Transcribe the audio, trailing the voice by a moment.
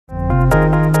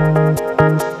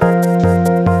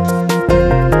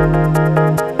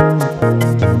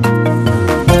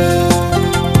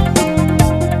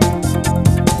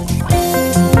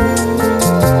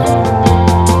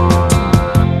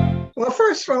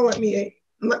So let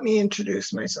me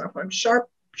introduce myself. I'm Char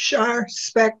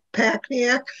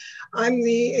Pakniak. I'm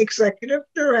the executive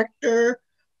director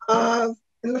of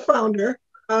and the founder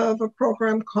of a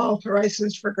program called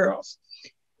Horizons for Girls.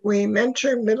 We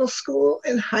mentor middle school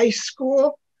and high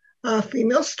school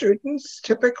female students,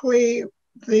 typically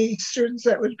the students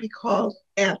that would be called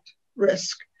at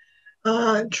risk,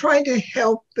 trying to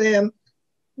help them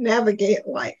navigate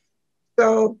life.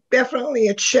 So definitely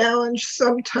a challenge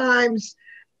sometimes,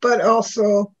 but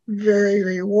also very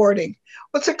rewarding.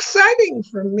 What's exciting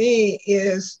for me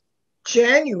is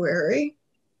January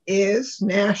is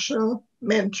National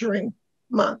Mentoring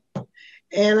Month.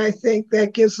 And I think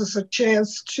that gives us a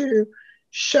chance to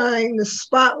shine the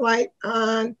spotlight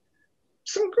on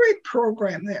some great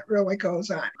program that really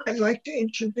goes on. I'd like to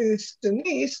introduce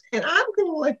Denise, and I'm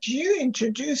going to let you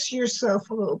introduce yourself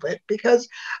a little bit because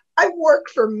I've worked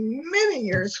for many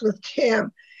years with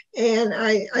Tim, and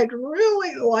I'd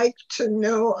really like to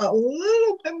know a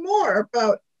little bit more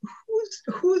about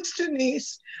who's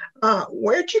Denise,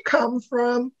 where'd you come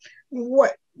from,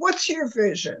 what's your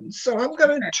vision? So I'm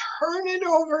going to turn it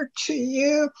over to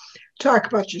you, talk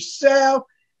about yourself,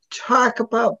 talk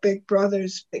about Big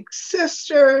Brothers, Big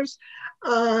Sisters,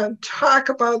 talk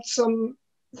about some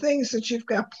things that you've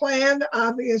got planned.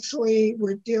 Obviously,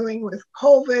 we're dealing with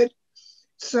COVID,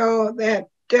 so that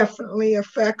definitely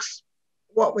affects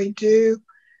what we do.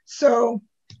 So,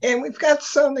 and we've got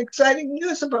some exciting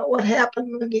news about what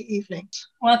happened in the evenings.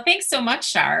 Well, thanks so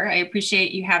much, Char. I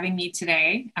appreciate you having me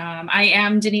today. I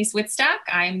am Denise Wittstock.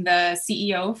 I'm the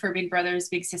CEO for Big Brothers,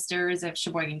 Big Sisters of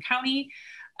Sheboygan County.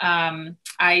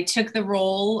 I took the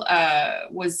role,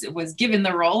 was given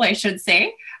the role, I should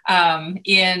say,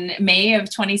 in May of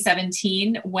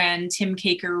 2017 when Tim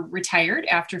Caker retired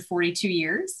after 42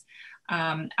 years.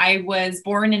 I was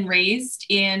born and raised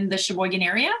in the Sheboygan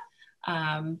area,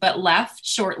 but left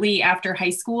shortly after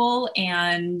high school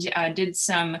and did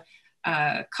some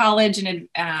college and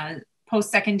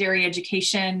post-secondary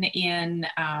education in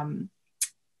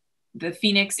the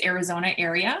Phoenix, Arizona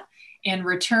area, and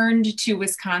returned to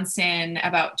Wisconsin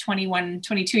about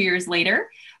 22 years later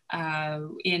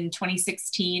in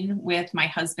 2016 with my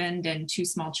husband and two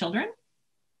small children.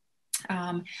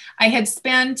 I had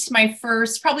spent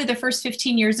probably the first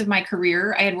 15 years of my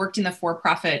career, I had worked in the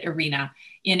for-profit arena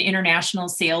in international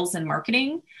sales and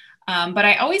marketing. But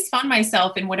I always found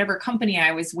myself in whatever company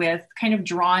I was with kind of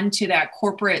drawn to that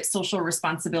corporate social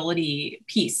responsibility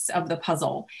piece of the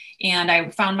puzzle. And I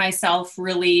found myself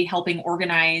really helping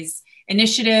organize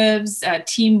initiatives,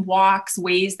 team walks,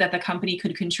 ways that the company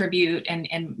could contribute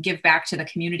and give back to the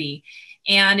community.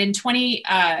 And in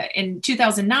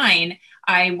 2009,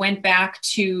 I went back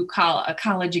to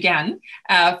college again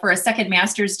for a second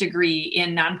master's degree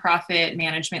in nonprofit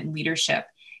management and leadership.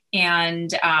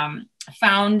 And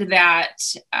found that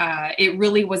it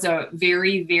really was a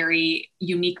very, very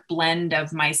unique blend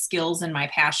of my skills and my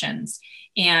passions,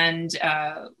 and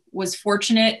was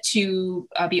fortunate to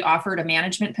be offered a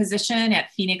management position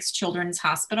at Phoenix Children's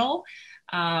Hospital,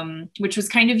 which was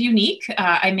kind of unique.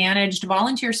 I managed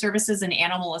volunteer services and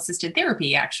animal assisted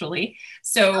therapy, actually.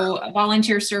 So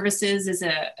volunteer services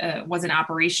was an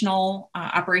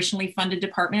operationally funded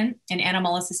department, and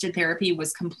animal assisted therapy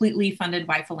was completely funded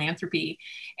by philanthropy.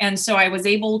 And so I was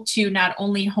able to not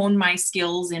only hone my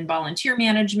skills in volunteer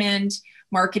management,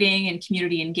 marketing, and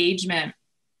community engagement,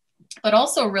 but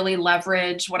also really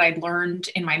leverage what I'd learned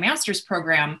in my master's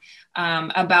program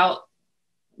about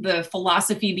the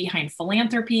philosophy behind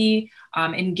philanthropy,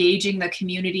 engaging the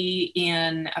community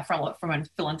from a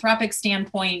philanthropic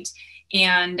standpoint,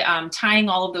 and tying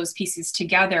all of those pieces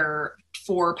together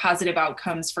for positive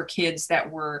outcomes for kids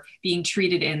that were being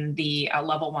treated in the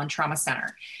level 1 trauma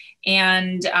center.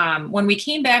 And when we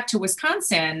came back to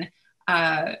Wisconsin,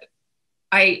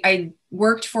 I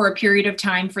worked for a period of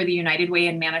time for the United Way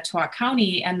in Manitowoc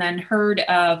County, and then heard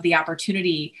of the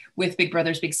opportunity with Big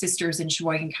Brothers Big Sisters in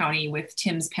Sheboygan County with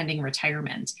Tim's pending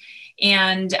retirement.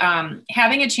 And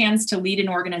having a chance to lead an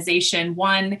organization,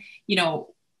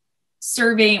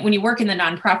 serving, when you work in the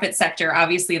nonprofit sector,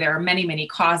 obviously there are many, many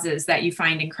causes that you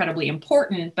find incredibly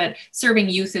important, but serving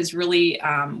youth is really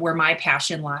where my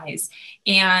passion lies.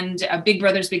 And Big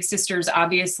Brothers Big Sisters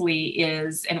obviously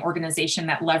is an organization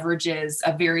that leverages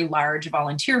a very large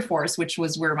volunteer force, which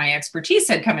was where my expertise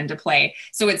had come into play.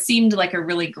 So it seemed like a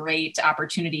really great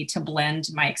opportunity to blend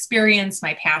my experience,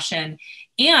 my passion,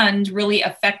 and really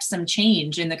affect some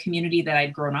change in the community that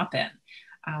I'd grown up in.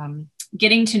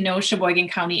 Getting to know Sheboygan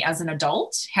County as an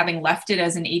adult, having left it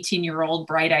as an 18-year-old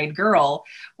bright-eyed girl,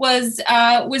 was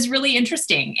really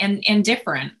interesting and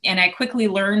different. And I quickly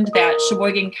learned that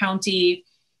Sheboygan County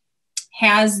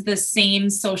has the same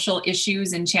social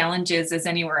issues and challenges as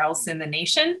anywhere else in the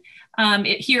nation.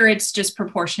 Here it's just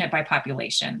proportionate by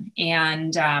population.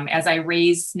 And as I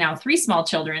raise now 3 small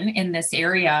children in this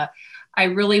area, I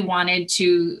really wanted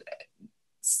to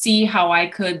see how I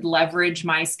could leverage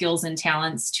my skills and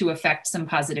talents to affect some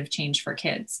positive change for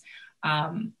kids.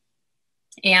 Our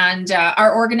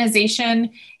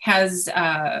organization has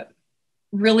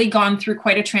really gone through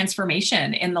quite a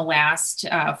transformation in the last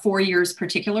 4 years,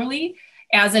 particularly.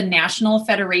 As a national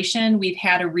federation, we've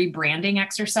had a rebranding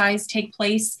exercise take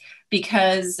place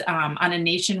because on a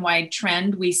nationwide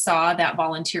trend, we saw that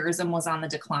volunteerism was on the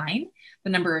decline. The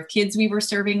number of kids we were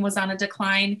serving was on a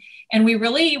decline. And we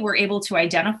really were able to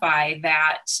identify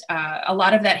that a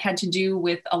lot of that had to do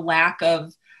with a lack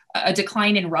of a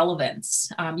decline in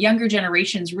relevance. Younger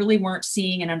generations really weren't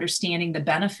seeing and understanding the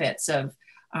benefits of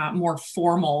more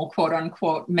formal, quote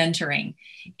unquote, mentoring.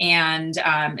 And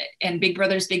Big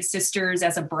Brothers Big Sisters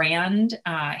as a brand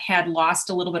had lost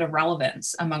a little bit of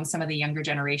relevance among some of the younger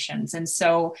generations. And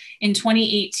so in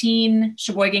 2018,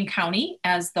 Sheboygan County,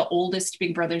 as the oldest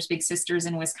Big Brothers Big Sisters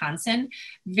in Wisconsin,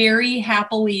 very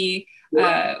happily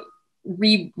launched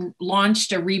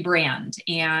a rebrand.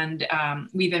 And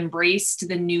we've embraced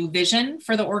the new vision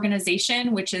for the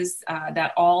organization, which is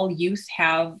that all youth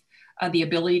have the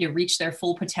ability to reach their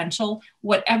full potential,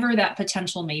 whatever that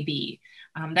potential may be.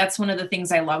 That's one of the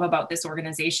things I love about this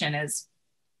organization is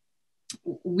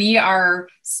we are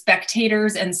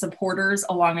spectators and supporters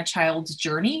along a child's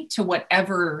journey to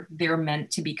whatever they're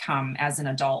meant to become as an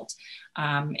adult.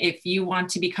 If you want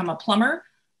to become a plumber,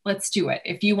 let's do it.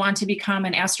 If you want to become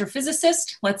an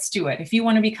astrophysicist, let's do it. If you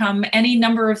want to become any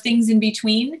number of things in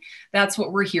between, that's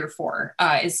what we're here for,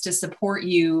 is to support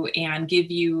you and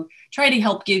try to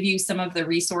help give you some of the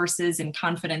resources and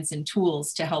confidence and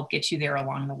tools to help get you there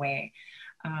along the way.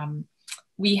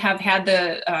 We have had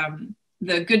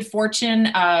the good fortune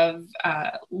of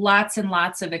lots and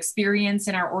lots of experience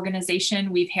in our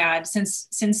organization. We've had,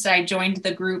 since I joined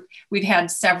the group, we've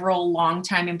had several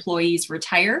longtime employees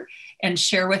retire and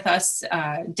share with us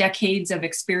decades of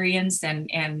experience and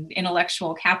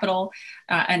intellectual capital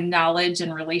and knowledge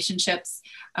and relationships.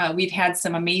 We've had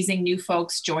some amazing new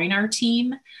folks join our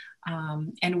team.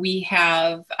 And we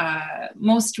have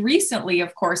most recently,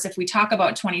 of course, if we talk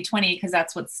about 2020, because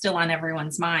that's what's still on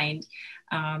everyone's mind,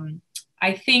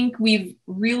 I think we've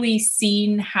really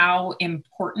seen how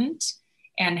important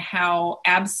and how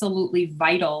absolutely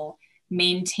vital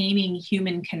maintaining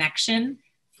human connection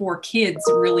for kids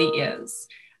really is.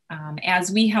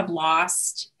 As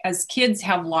kids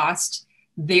have lost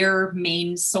their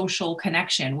main social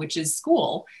connection, which is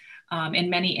school, in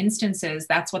many instances,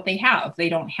 that's what they have. They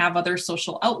don't have other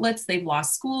social outlets. They've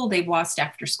lost school. They've lost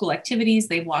after school activities.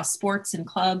 They've lost sports and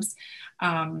clubs.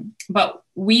 But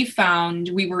we found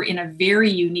we were in a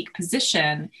very unique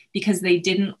position because they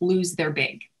didn't lose their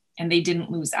big and they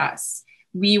didn't lose us.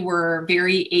 We were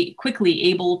very quickly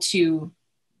able to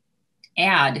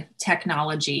add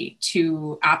technology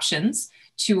to options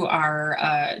to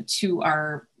offer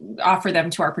them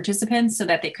to our participants so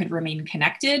that they could remain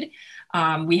connected.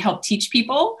 We help teach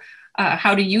people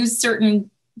how to use certain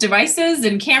devices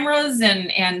and cameras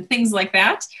and things like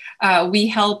that. We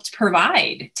helped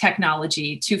provide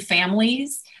technology to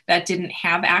families that didn't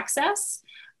have access.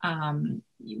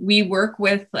 We work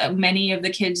with many of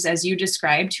the kids, as you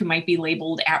described, who might be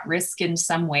labeled at risk in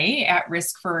some way, at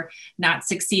risk for not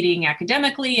succeeding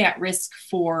academically, at risk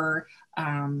for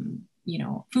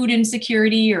food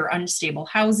insecurity or unstable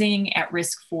housing, at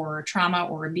risk for trauma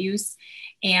or abuse.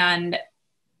 And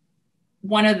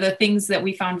one of the things that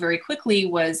we found very quickly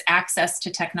was access to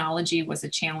technology was a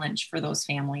challenge for those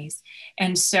families.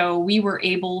 And so we were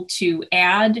able to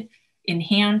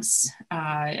enhance,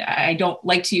 I don't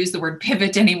like to use the word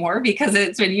pivot anymore because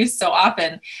it's been used so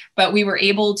often, but we were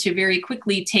able to very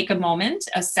quickly take a moment,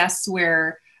 assess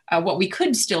what we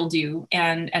could still do,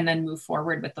 and then move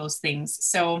forward with those things.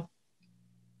 So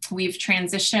we've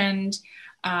transitioned,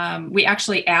 we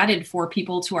actually added 4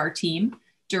 people to our team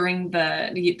during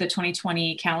the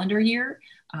 2020 calendar year.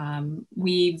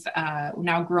 We've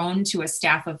now grown to a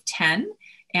staff of 10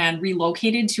 and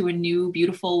relocated to a new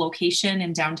beautiful location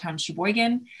in downtown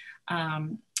Sheboygan.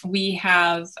 We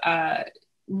have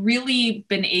really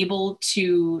been able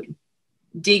to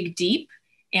dig deep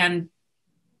and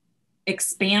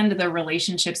expand the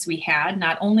relationships we had,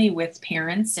 not only with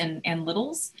parents and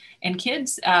littles and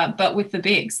kids, but with the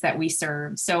bigs that we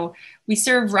serve. So we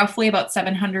serve roughly about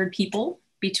 700 people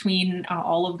between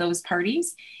all of those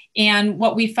parties. And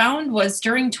what we found was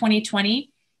during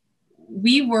 2020,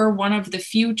 we were one of the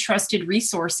few trusted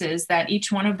resources that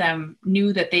each one of them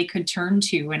knew that they could turn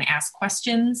to and ask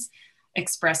questions.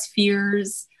 express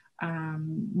fears,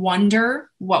 wonder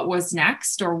what was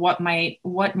next or what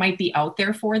might be out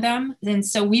there for them. And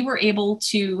so we were able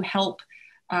to help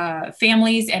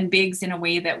families and bigs in a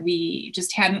way that we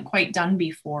just hadn't quite done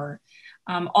before.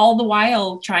 All the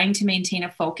while trying to maintain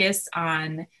a focus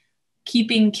on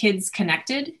keeping kids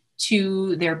connected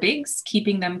to their bigs,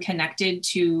 keeping them connected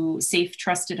to safe,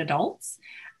 trusted adults,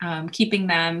 keeping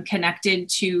them connected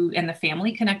to, and the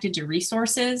family connected to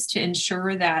resources to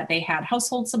ensure that they had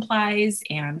household supplies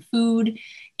and food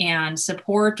and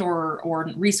support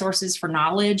or resources for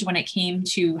knowledge when it came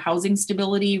to housing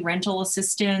stability, rental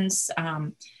assistance.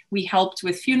 We helped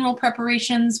with funeral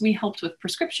preparations. We helped with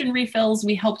prescription refills.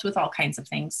 We helped with all kinds of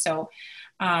things. So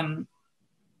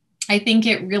I think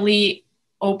it really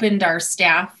opened our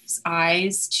staff's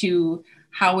eyes to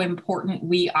how important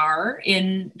we are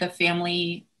in the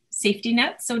family safety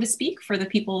net, so to speak, for the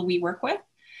people we work with.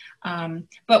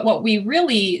 But what we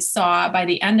really saw by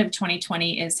the end of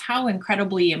 2020 is how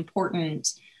incredibly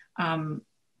important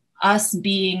us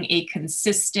being a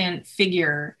consistent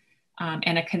figure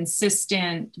and a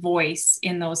consistent voice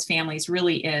in those families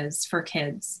really is for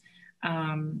kids.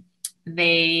 Kids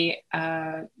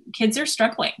are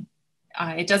struggling.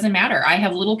 It doesn't matter. I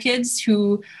have little kids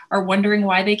who are wondering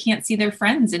why they can't see their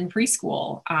friends in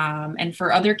preschool. And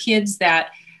for other kids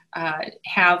that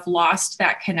have lost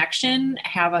that connection,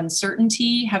 have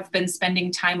uncertainty, have been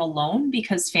spending time alone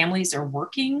because families are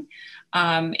working.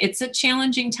 It's a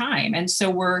challenging time. And so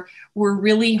we're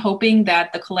really hoping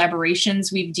that the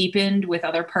collaborations we've deepened with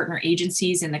other partner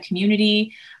agencies in the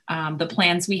community, the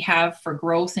plans we have for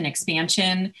growth and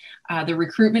expansion, the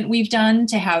recruitment we've done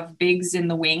to have bigs in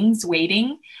the wings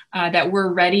waiting, that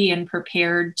we're ready and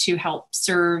prepared to help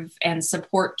serve and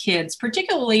support kids,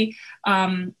 particularly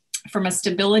from a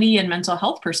stability and mental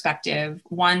health perspective,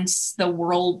 once the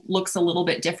world looks a little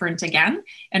bit different again,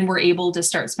 and we're able to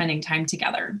start spending time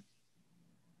together.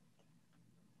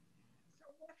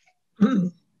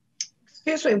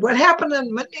 Excuse me, what happened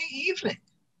on Monday evening?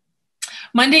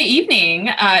 Monday evening,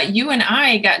 you and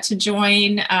I got to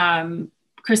join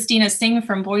Christina Singh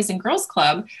from Boys and Girls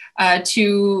Club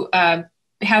to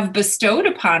have bestowed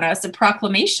upon us a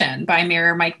proclamation by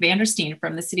Mayor Mike Vandersteen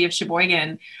from the city of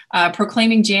Sheboygan,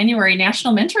 proclaiming January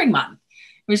National Mentoring Month,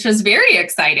 which was very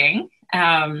exciting.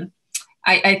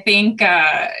 I think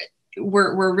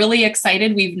we're really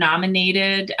excited. We've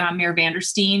nominated Mayor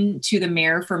Vandersteen to the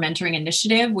Mayor for Mentoring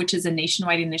Initiative, which is a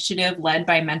nationwide initiative led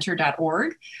by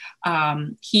mentor.org.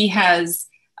 He has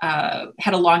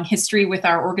had a long history with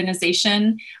our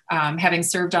organization, having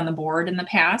served on the board in the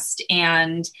past,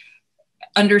 and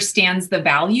understands the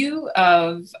value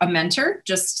of a mentor,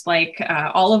 just like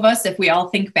all of us. If we all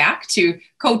think back to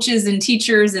coaches and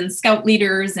teachers and scout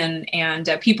leaders and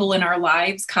people in our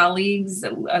lives, colleagues,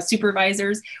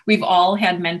 supervisors, we've all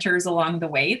had mentors along the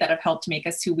way that have helped make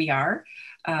us who we are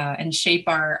and shape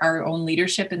our own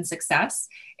leadership and success.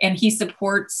 And he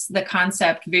supports the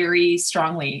concept very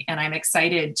strongly. And I'm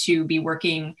excited to be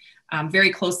working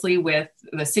very closely with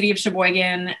the city of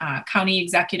Sheboygan, county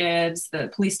executives,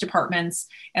 the police departments,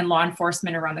 and law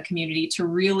enforcement around the community to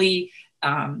really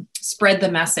spread the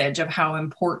message of how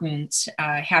important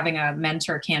having a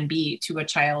mentor can be to a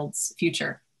child's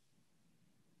future.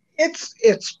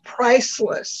 It's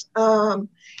priceless.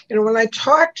 When I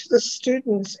talk to the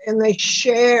students and they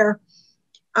share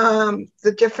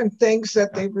the different things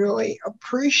that they really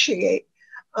appreciate,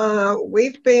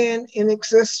 we've been in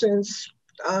existence.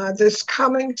 This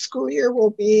coming school year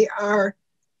will be our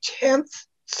 10th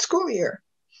school year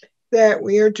that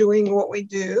we are doing what we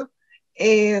do,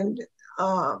 and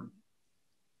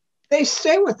they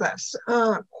stay with us.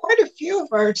 Quite a few of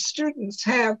our students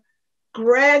have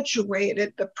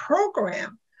graduated the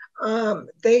program.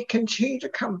 They continue to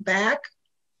come back.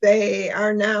 They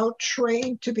are now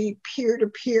trained to be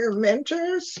peer-to-peer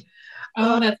mentors.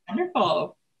 Oh, that's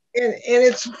wonderful. And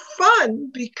it's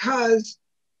fun because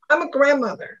I'm a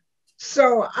grandmother,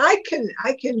 so I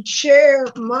can share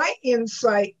my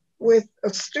insight with a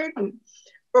student,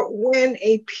 but when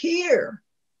a peer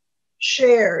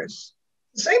shares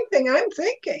the same thing I'm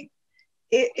thinking,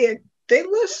 they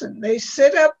listen, they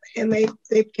sit up and they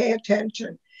pay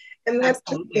attention, and that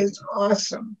is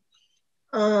awesome.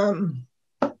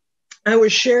 I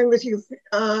was sharing with you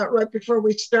right before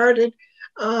we started,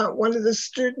 one of the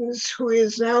students who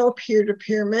is now a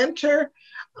peer-to-peer mentor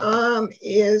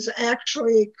is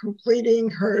actually completing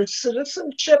her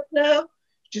citizenship now.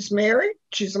 She's married,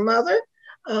 she's a mother.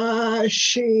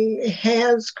 She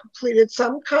has completed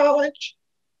some college,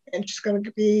 and she's going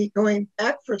to be going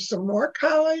back for some more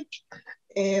college.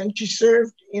 And she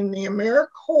served in the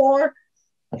AmeriCorps,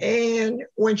 And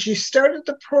when she started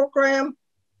the program,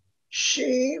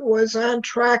 she was on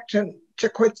track to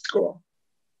quit school.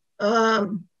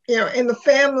 In the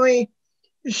family,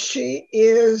 she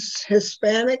is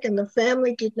Hispanic, and the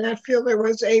family did not feel there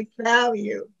was a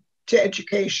value to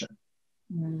education.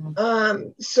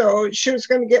 So she was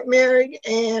going to get married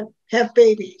and have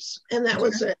babies, and that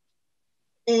was it.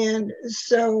 And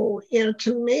so,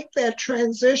 to make that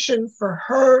transition for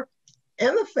her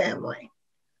and the family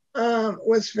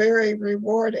was very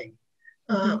rewarding.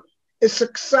 It's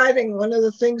exciting. One of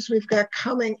the things we've got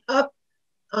coming up,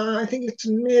 I think it's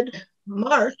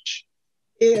mid-March,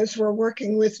 is we're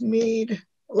working with Mead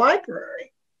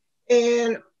Library.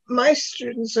 And my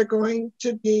students are going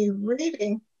to be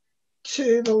reading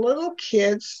to the little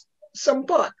kids some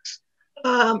books.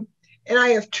 And I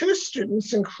have two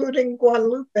students, including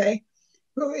Guadalupe,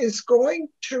 who is going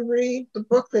to read the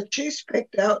book that she's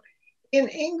picked out in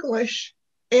English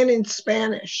and in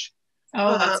Spanish.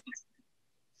 Oh, that's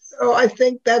so I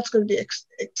think that's going to be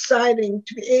exciting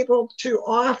to be able to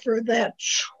offer that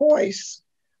choice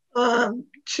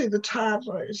to the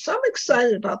toddlers. So I'm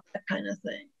excited about that kind of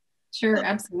thing. Sure,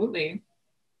 absolutely.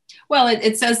 Well,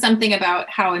 it says something about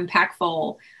how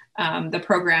impactful the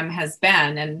program has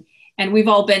been. And we've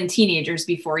all been teenagers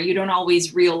before. You don't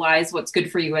always realize what's good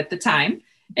for you at the time.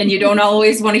 And you don't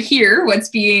always want to hear what's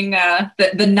being,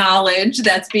 the knowledge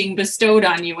that's being bestowed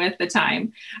on you at the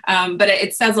time. But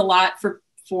it says a lot for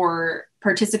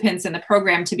participants in the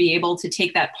program to be able to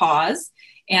take that pause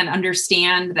and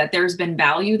understand that there's been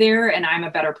value there and I'm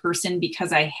a better person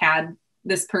because I had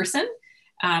this person,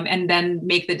 and then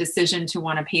make the decision to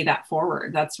want to pay that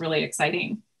forward. That's really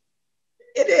exciting.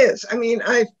 It is. I mean,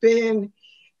 I've been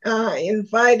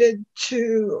invited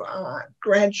to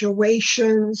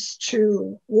graduations,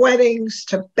 to weddings,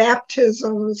 to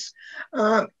baptisms.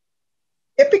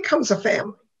 It becomes a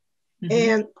family.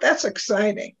 And that's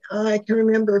exciting. I can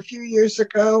remember a few years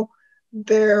ago,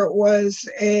 there was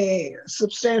a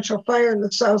substantial fire in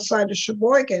the south side of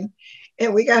Sheboygan,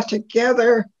 and we got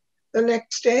together the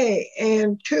next day,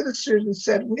 and two of the students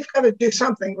said, we've got to do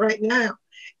something right now.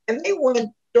 And they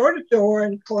went door to door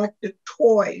and collected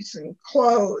toys and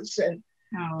clothes and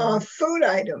food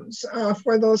items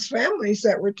for those families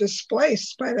that were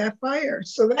displaced by that fire.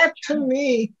 So that, to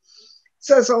me,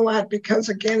 says a lot because,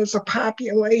 again, it's a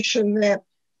population that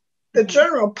the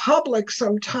general public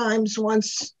sometimes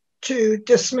wants to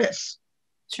dismiss.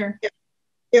 Sure.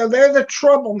 They're the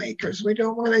troublemakers. We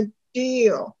don't want to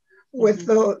deal with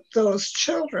those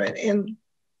children, and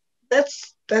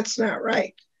that's not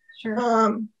right.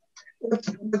 Sure.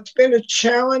 What's been a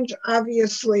challenge,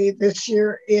 obviously, this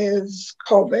year is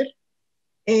COVID.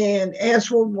 And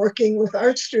as we're working with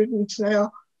our students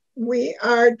now, we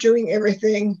are doing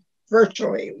everything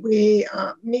virtually. We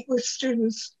meet with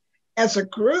students as a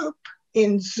group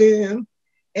in Zoom,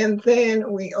 and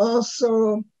then we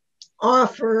also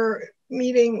offer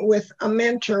meeting with a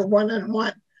mentor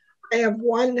one-on-one. I have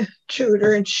one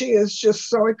tutor, and she is just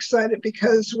so excited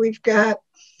because we've got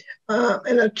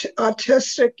an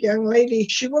autistic young lady.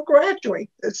 She will graduate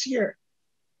this year.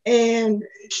 And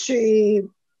she,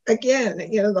 again,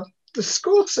 the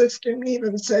school system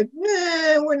even said,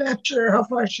 we're not sure how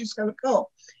far she's going to go.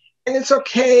 And it's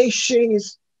okay,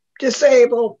 she's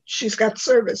disabled, she's got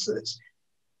services.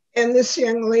 And this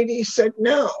young lady said,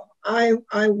 no, I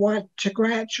want to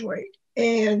graduate.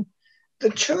 And the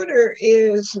tutor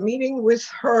is meeting with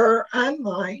her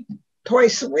online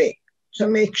twice a week to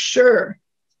make sure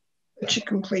that she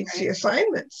completes the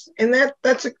assignments. And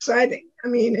that's exciting. I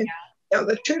mean,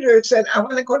 the tutor said, I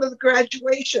want to go to the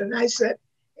graduation. And I said,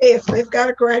 hey, if they've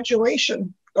got a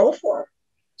graduation, go for it.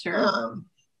 Sure.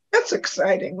 That's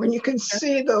exciting when you can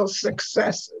see those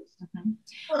successes.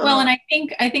 Well, and I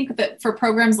think that for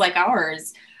programs like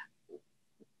ours,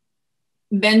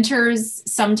 mentors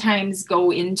sometimes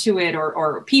go into it,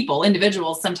 or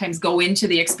individuals sometimes go into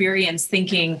the experience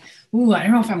thinking, ooh, I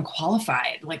don't know if I'm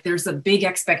qualified. Like there's a big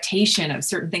expectation of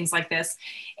certain things like this.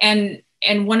 And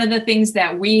one of the things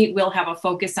that we will have a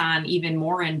focus on even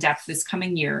more in depth this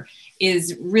coming year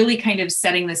is really kind of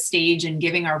setting the stage and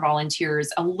giving our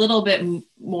volunteers a little bit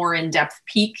more in-depth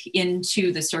peek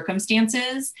into the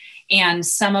circumstances and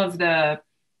some of the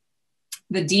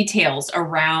details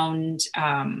around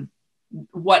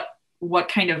what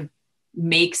kind of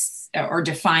makes or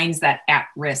defines that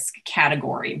at-risk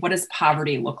category. What does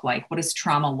poverty look like? What does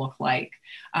trauma look like?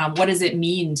 What does it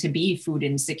mean to be food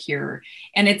insecure?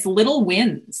 And it's little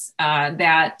wins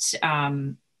that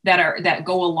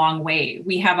go a long way.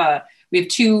 We have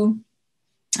two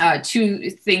two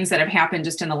things that have happened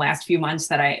just in the last few months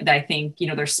that I think,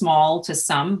 they're small to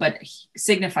some, but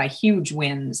signify huge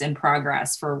wins and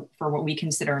progress for what we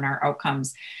consider in our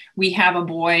outcomes. We have a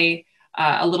boy,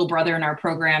 a little brother in our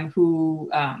program who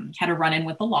had a run-in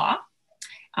with the law.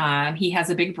 He has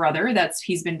a big brother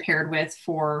he's been paired with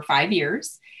for 5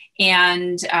 years.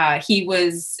 And he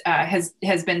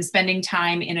has been spending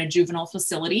time in a juvenile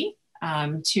facility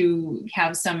to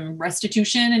have some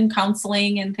restitution and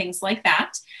counseling and things like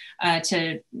that,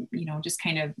 to, just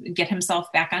kind of get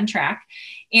himself back on track.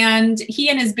 And he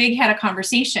and his big had a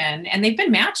conversation, and they've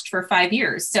been matched for 5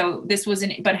 years. So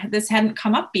but this hadn't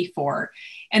come up before.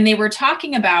 And they were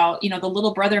talking about, the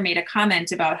little brother made a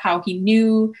comment about how he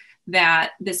knew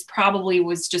that this probably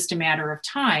was just a matter of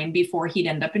time before he'd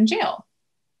end up in jail.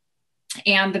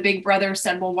 And the big brother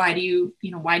said, well, why do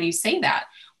you say that?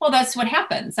 Well, that's what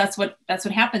happens. That's what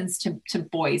happens to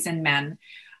boys and men,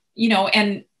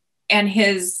 and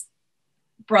his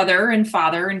brother and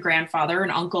father and grandfather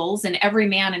and uncles and every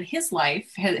man in his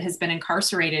life has been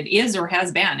incarcerated, is or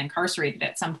has been incarcerated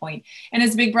at some point. And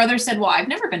his big brother said, well, I've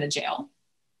never been to jail.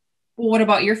 Well, what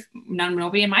about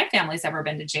nobody in my family's ever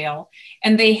been to jail.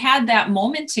 And they had that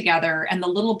moment together, and the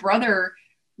little brother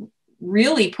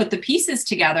really put the pieces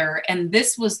together. And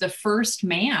this was the first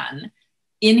man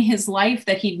in his life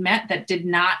that he'd met that did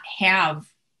not have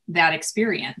that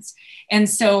experience. And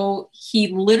so he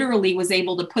literally was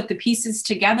able to put the pieces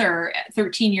together at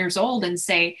 13 years old and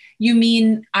say, you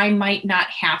mean I might not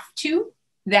have to?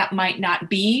 That might not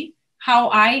be how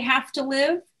I have to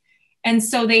live? And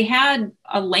so they had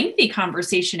a lengthy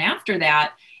conversation after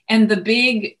that. And the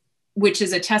big, which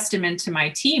is a testament to my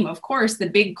team, of course, the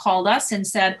big called us and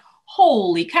said,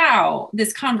 holy cow,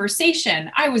 this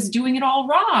conversation, I was doing it all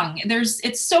wrong.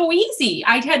 It's so easy.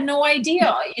 I had no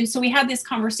idea. And so we had this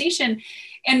conversation,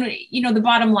 and, the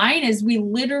bottom line is we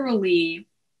literally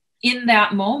in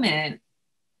that moment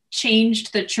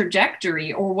changed the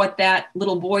trajectory, or what that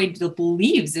little boy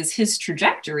believes is his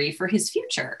trajectory for his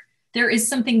future. There is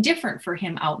something different for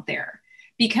him out there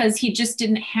because he just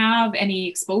didn't have any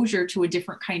exposure to a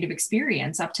different kind of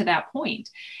experience up to that point.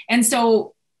 And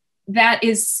so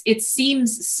it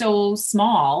seems so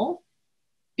small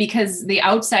because the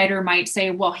outsider might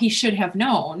say, well, he should have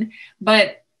known.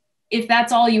 But if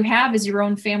that's all you have is your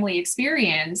own family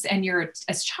experience and you're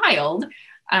a child,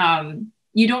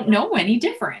 you don't know any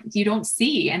different. You don't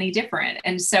see any different.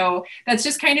 And so that's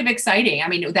just kind of exciting. I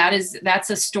mean, that's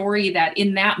a story that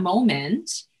in that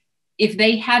moment, if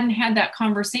they hadn't had that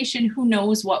conversation, who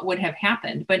knows what would have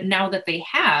happened. But now that they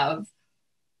have,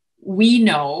 we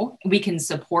know we can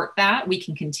support that. We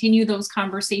can continue those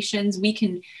conversations. We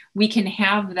can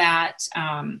have that,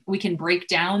 we can break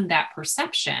down that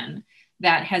perception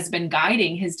that has been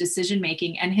guiding his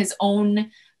decision-making and his own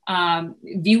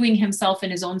viewing himself in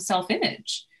his own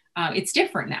self-image. It's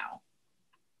different now.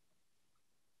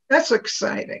 That's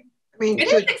exciting. I mean,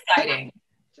 it is exciting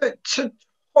to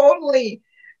totally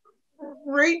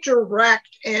redirect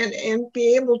and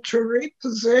be able to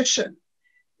reposition,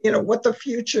 what the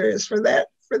future is for that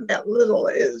little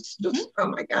is just, oh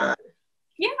my God.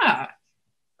 Yeah.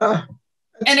 And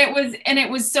it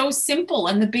was so simple.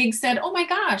 And the big said, oh my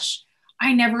gosh,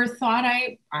 I never thought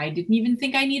I didn't even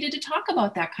think I needed to talk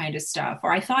about that kind of stuff,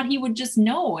 or I thought he would just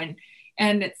know.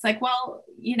 And it's like, well,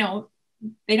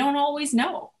 they don't always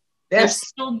know. Yes. They're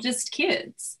still just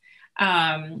kids.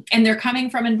 And they're coming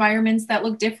from environments that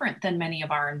look different than many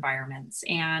of our environments.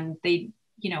 And they,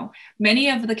 many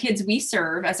of the kids we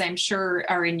serve, as I'm sure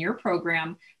are in your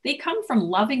program, they come from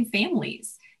loving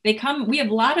families. We have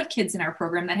a lot of kids in our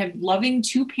program that have loving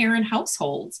 2-parent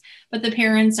households, but the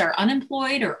parents are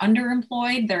unemployed or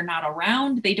underemployed. They're not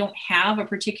around. They don't have a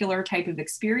particular type of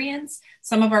experience.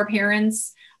 Some of our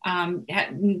parents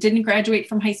didn't graduate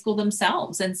from high school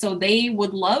themselves. And so they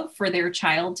would love for their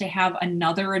child to have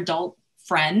another adult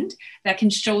friend that can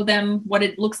show them what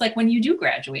it looks like when you do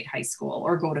graduate high school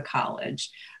or go to college.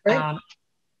 Right.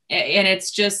 And it's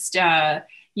just,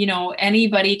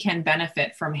 anybody can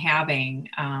benefit from having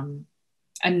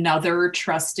another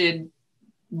trusted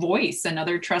voice,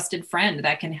 another trusted friend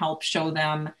that can help show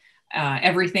them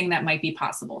everything that might be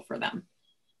possible for them.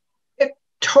 It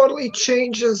totally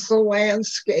changes the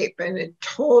landscape, and the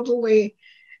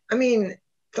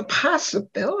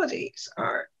possibilities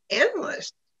are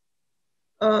endless.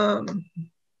 And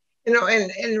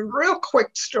a real quick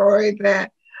story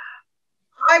that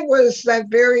I was that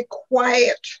very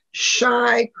quiet,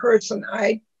 shy person.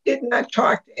 I did not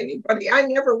talk to anybody. I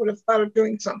never would have thought of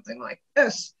doing something like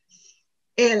this.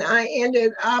 And I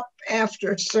ended up,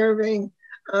 after serving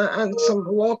on some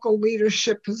local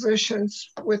leadership positions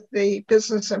with the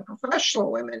business and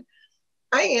professional women,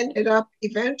 I ended up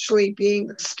eventually being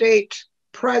the state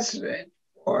president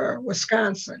for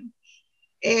Wisconsin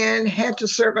and had to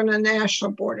serve on a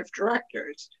national board of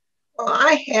directors. Well,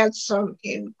 I had some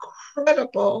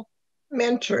incredible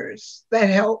mentors that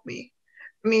helped me.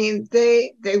 I mean,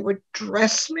 they would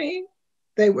dress me,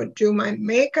 they would do my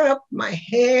makeup, my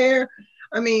hair.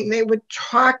 I mean, they would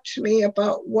talk to me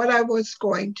about what I was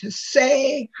going to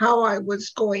say, how I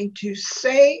was going to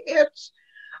say it.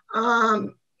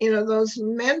 Those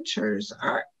mentors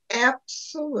are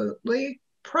absolutely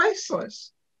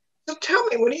priceless. So tell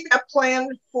me, what do you got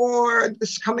planned for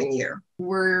this coming year?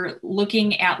 We're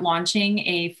looking at launching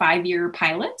a 5-year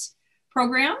pilot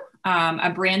program,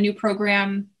 a brand new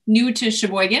program, new to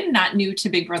Sheboygan, not new to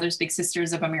Big Brothers Big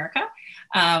Sisters of America,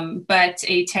 but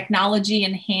a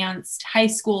technology-enhanced, high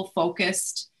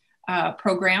school-focused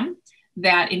program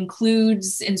that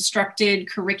includes instructed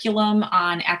curriculum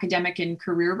on academic and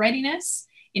career readiness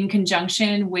in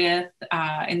conjunction with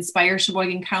Inspire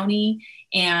Sheboygan County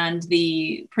and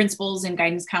the principals and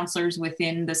guidance counselors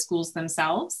within the schools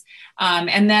themselves.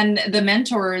 And then the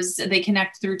mentors, they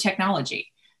connect through technology.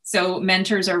 So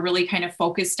mentors are really kind of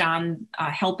focused on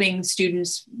helping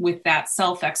students with that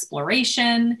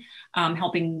self-exploration,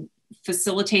 helping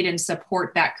facilitate and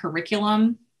support that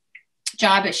curriculum,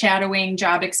 job shadowing,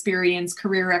 job experience,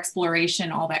 career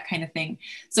exploration, all that kind of thing.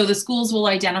 So the schools will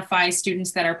identify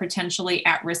students that are potentially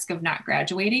at risk of not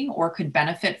graduating or could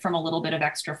benefit from a little bit of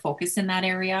extra focus in that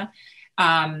area.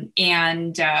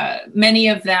 And many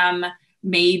of them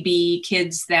may be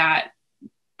kids that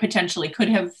potentially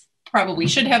probably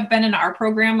should have been in our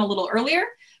program a little earlier,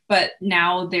 but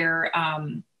now they're,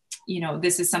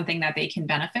 this is something that they can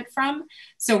benefit from.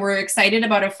 So we're excited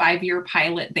about a 5-year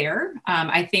pilot there.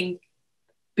 I think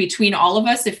between all of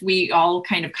us, if we all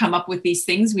kind of come up with these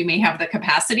things, we may have the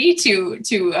capacity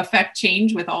to affect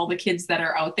change with all the kids that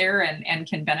are out there and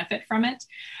can benefit from it.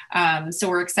 So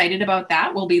we're excited about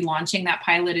that. We'll be launching that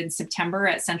pilot in September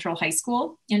at Central High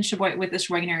School in Sheboygan with the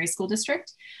Sheboygan Area School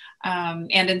District,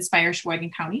 and Inspire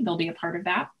Sheboygan County. They'll be a part of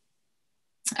that.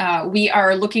 We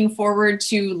are looking forward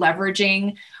to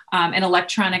leveraging an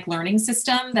electronic learning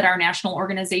system that our national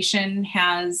organization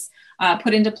has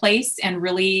put into place, and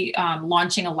really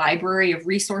launching a library of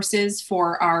resources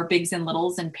for our bigs and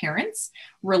littles and parents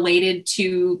related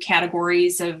to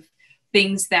categories of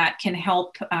things that can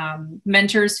help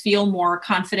mentors feel more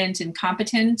confident and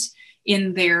competent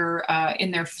in their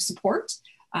support,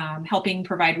 helping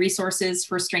provide resources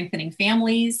for strengthening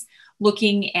families,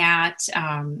 looking at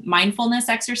mindfulness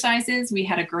exercises. We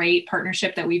had a great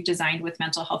partnership that we've designed with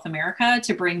Mental Health America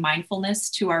to bring mindfulness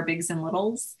to our bigs and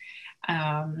littles.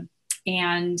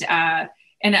 And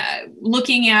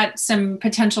looking at some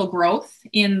potential growth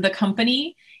in the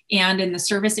company and in the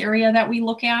service area that we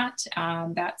look at.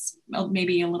 That's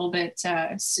maybe a little bit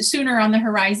sooner on the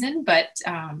horizon, but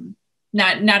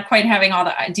not quite having all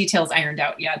the details ironed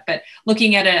out yet, but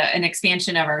looking at an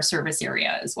expansion of our service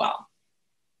area as well.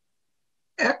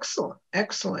 Excellent,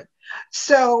 excellent.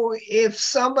 So if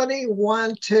somebody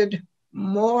wanted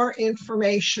more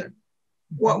information,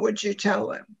 what would you tell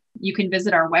them? You can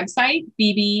visit our website,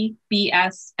 bbbssc.org,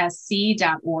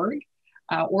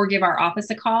 or give our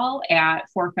office a call at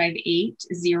 458-0111.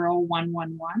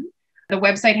 The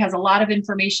website has a lot of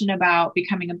information about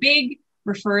becoming a big,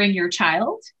 referring your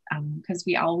child, because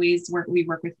we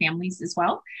work with families as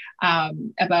well,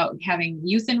 about having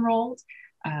youth enrolled,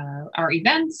 our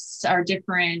events, our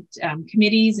different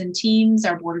committees and teams,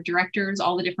 our board of directors,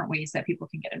 all the different ways that people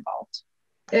can get involved.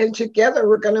 And together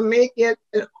we're going to make it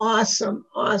an awesome,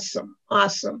 awesome,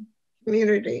 awesome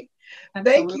community.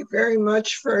 Absolutely. Thank you very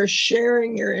much for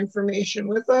sharing your information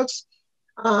with us.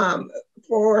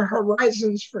 For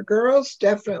Horizons for Girls,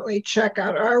 definitely check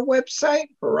out our website,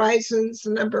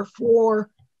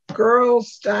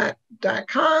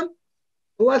 horizons4girls.com.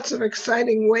 Lots of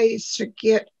exciting ways to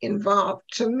get involved,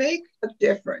 to make a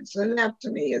difference. And that to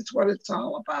me is what it's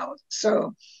all about.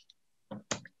 So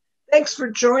thanks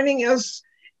for joining us.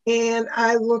 And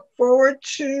I look forward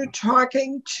to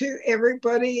talking to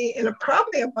everybody in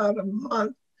probably about a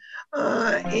month.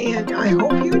 And I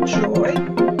hope you enjoy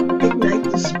Ignite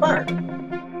the Spark.